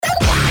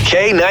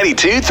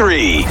K92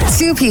 3.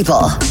 Two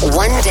people,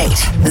 one date,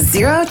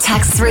 zero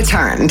texts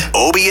returned.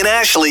 Obie and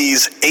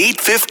Ashley's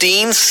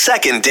 8:15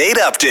 second date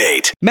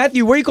update.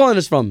 Matthew, where are you calling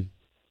us from?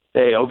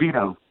 Hey,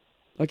 Oviedo.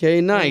 Okay,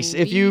 nice.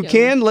 If you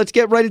can, let's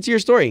get right into your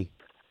story.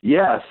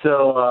 Yeah,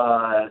 so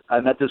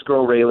I met this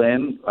girl,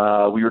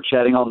 Raylyn. We were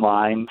chatting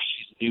online.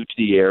 She's new to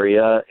the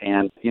area,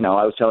 and,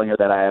 I was telling her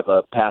that I have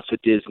a pass to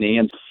Disney,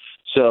 and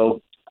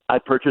so I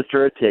purchased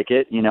her a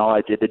ticket.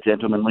 I did the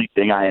gentlemanly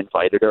thing. I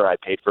invited her. I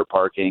paid for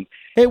parking.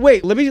 Hey,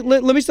 wait, let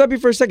me stop you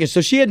for a second.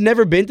 So she had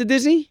never been to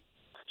Disney?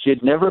 She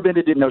had never been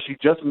to Disney. No, she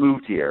just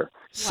moved here.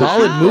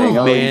 Solid move,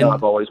 man.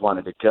 I've always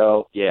wanted to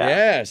go.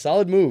 Yeah,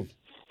 solid move.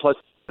 Plus,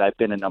 I've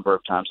been a number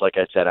of times. Like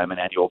I said, I'm an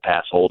annual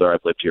pass holder.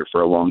 I've lived here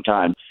for a long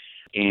time.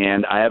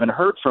 And I haven't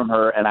heard from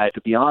her. And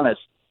to be honest,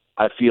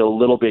 I feel a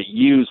little bit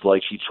used.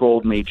 Like she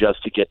trolled me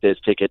just to get this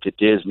ticket to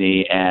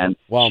Disney, and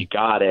she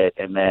got it,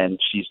 and then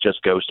she's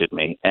just ghosted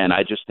me. And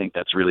I just think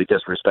that's really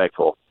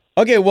disrespectful.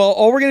 Okay, well,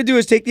 all we're going to do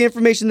is take the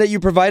information that you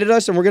provided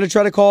us, and we're going to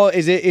try to call,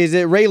 is it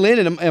Raylyn?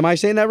 And am I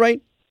saying that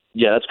right?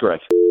 Yeah, that's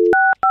correct.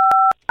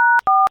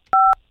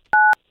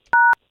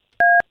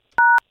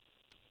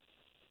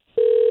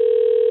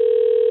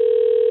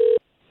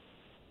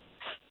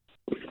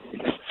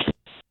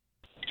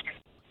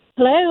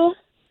 Hello?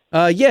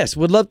 Yes,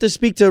 would love to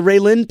speak to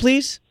Raylyn,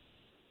 please.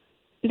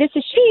 This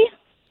is she.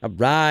 All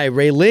right,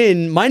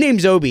 Raylyn. My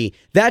name's Obie.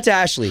 That's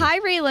Ashley. Hi,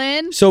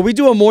 Raylyn. So we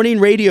do a morning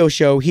radio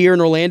show here in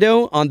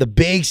Orlando on the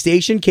big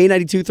station,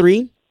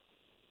 K92.3.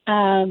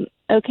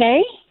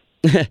 Okay.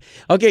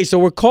 Okay, so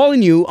we're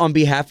calling you on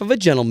behalf of a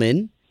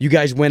gentleman. You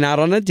guys went out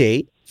on a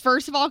date.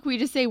 First of all, can we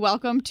just say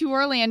welcome to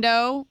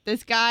Orlando?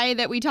 This guy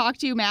that we talked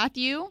to,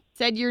 Matthew,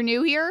 said you're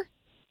new here?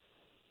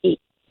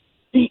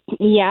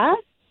 Yeah.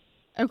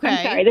 Okay.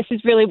 I'm sorry, this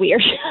is really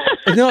weird.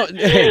 No,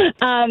 hey,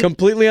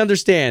 completely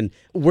understand.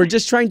 We're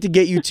just trying to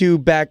get you two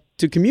back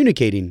to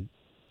communicating.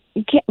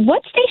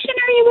 What station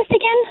are you with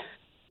again?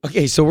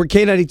 Okay, so we're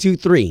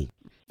K92.3.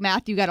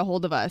 Matthew got a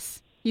hold of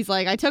us. He's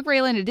like, I took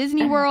Raylyn to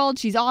Disney World.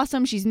 She's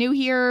awesome. She's new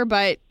here,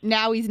 but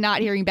now he's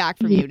not hearing back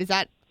from you. Does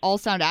that all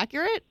sound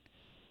accurate?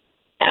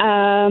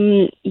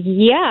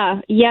 Yeah,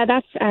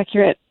 that's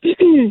accurate.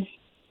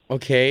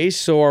 Okay,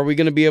 so are we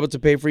going to be able to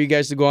pay for you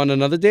guys to go on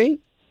another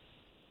date?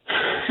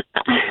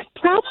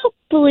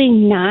 Probably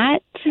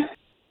not.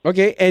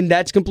 Okay, and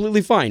that's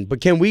completely fine.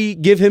 But can we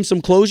give him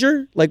some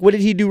closure? Like, what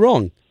did he do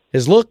wrong?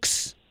 His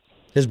looks?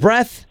 His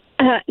breath?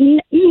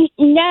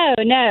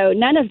 No,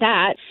 none of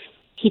that.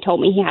 He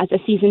told me he has a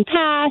season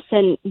pass,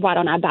 and why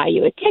don't I buy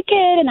you a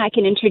ticket, and I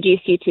can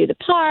introduce you to the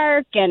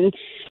park. And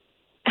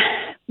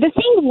the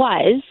thing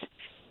was,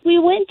 we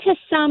went to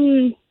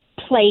some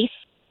place.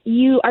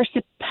 You are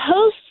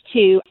supposed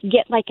to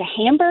get like a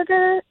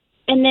hamburger,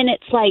 and then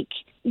it's like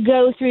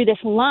go through this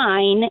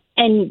line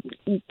and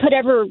put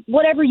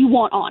whatever you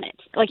want on it.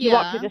 Like you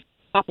walk through this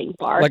toppings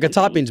bar. Like a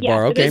toppings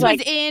bar, okay.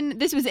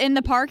 This was in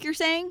the park, you're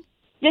saying?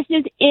 This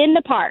is in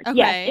the park. Okay.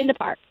 Yes, in the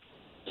park.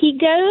 He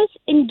goes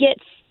and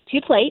gets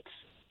 2 plates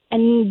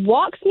and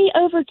walks me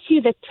over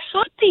to the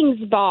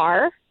toppings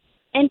bar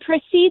and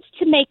proceeds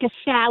to make a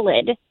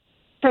salad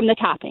from the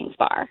toppings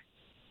bar.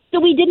 So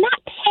we did not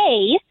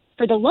pay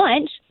for the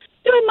lunch.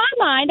 So in my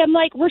mind, I'm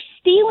like, we're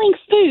stealing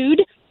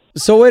food.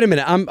 So wait a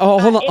minute.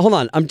 Hold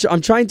on.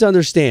 I'm trying to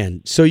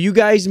understand. So you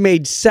guys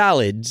made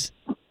salads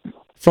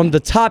from the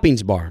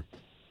toppings bar.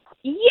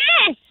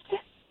 Yes.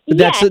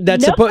 That's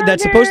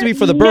supposed to be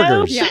for the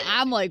burgers. Yeah,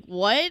 I'm like,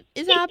 what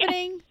is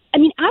happening? I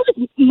mean, I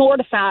was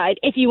mortified,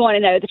 if you want to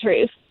know the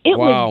truth. It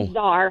was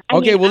bizarre.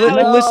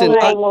 Listen.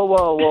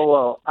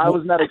 Whoa. I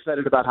was not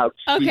excited about how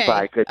cheap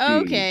I could be.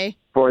 Okay.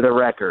 For the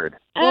record.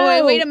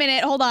 Wait a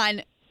minute. Hold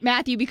on.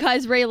 Matthew,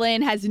 because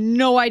Raylyn has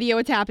no idea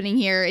what's happening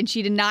here and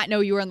she did not know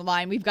you were on the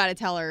line, we've got to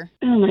tell her.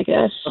 Oh, my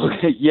gosh.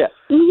 Okay, yeah.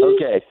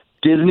 Okay.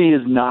 Disney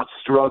is not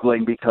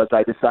struggling because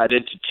I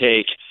decided to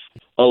take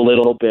a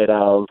little bit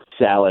of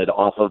salad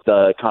off of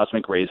the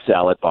Cosmic Rays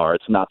salad bar.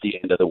 It's not the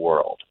end of the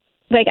world.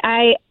 Like,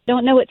 I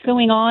don't know what's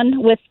going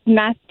on with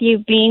Matthew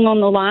being on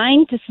the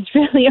line. This is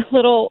really a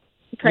little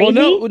crazy.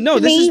 Well, no,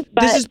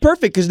 this is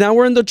perfect because now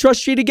we're in the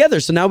trust tree together,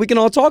 so now we can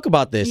all talk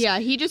about this. Yeah,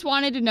 he just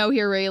wanted to know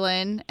here,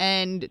 Raylyn,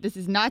 and this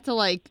is not to,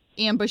 like,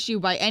 ambush you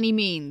by any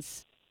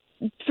means.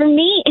 For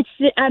me,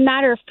 it's a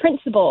matter of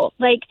principle.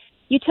 Like,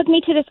 you took me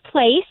to this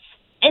place,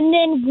 and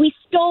then we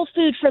stole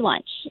food for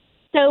lunch.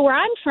 So where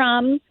I'm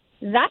from,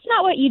 that's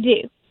not what you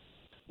do.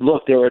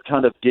 Look, there are a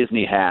ton of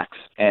Disney hacks,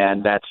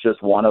 and that's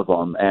just one of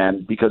them.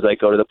 And because I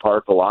go to the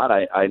park a lot,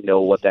 I know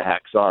what the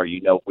hacks are.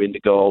 You know when to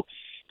go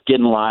get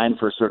in line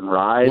for certain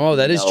rides. Oh,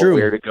 that is true.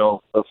 Where to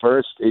go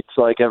first. It's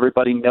like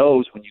everybody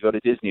knows when you go to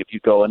Disney, if you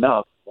go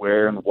enough,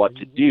 where and what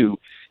to do.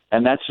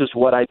 And that's just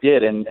what I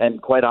did.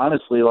 And quite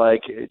honestly,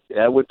 like,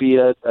 that would be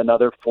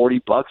another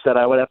 $40 that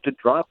I would have to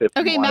drop.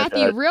 Okay,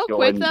 Matthew, real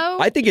quick, though.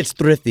 I think it's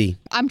thrifty.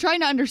 I'm trying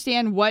to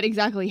understand what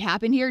exactly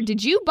happened here.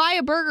 Did you buy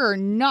a burger or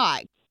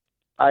not?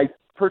 I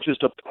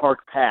purchased a park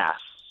pass.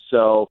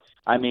 So,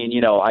 I mean,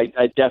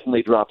 I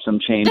definitely dropped some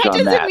change on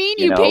that. That doesn't mean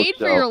you paid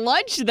for your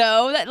lunch,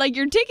 though. That, like,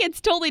 your ticket's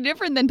totally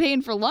different than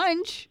paying for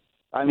lunch.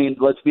 I mean,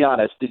 let's be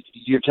honest.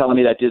 You're telling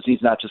me that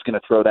Disney's not just going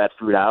to throw that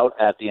fruit out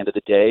at the end of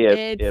the day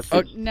if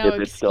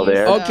it's still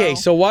there? No. Okay,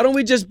 so why don't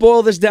we just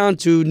boil this down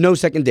to no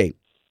second date?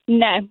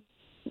 No.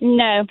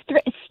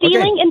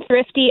 Stealing and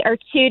thrifty are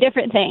two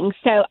different things.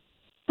 So,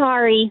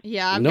 sorry.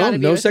 Yeah, I've No, got to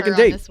be no with second her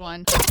date. on this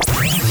one.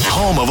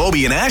 Home of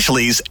Obie and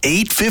Ashley's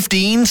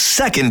 8:15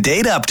 second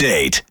date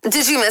update.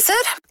 Did you miss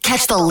it?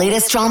 Catch the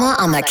latest drama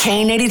on the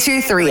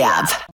K82 3 app.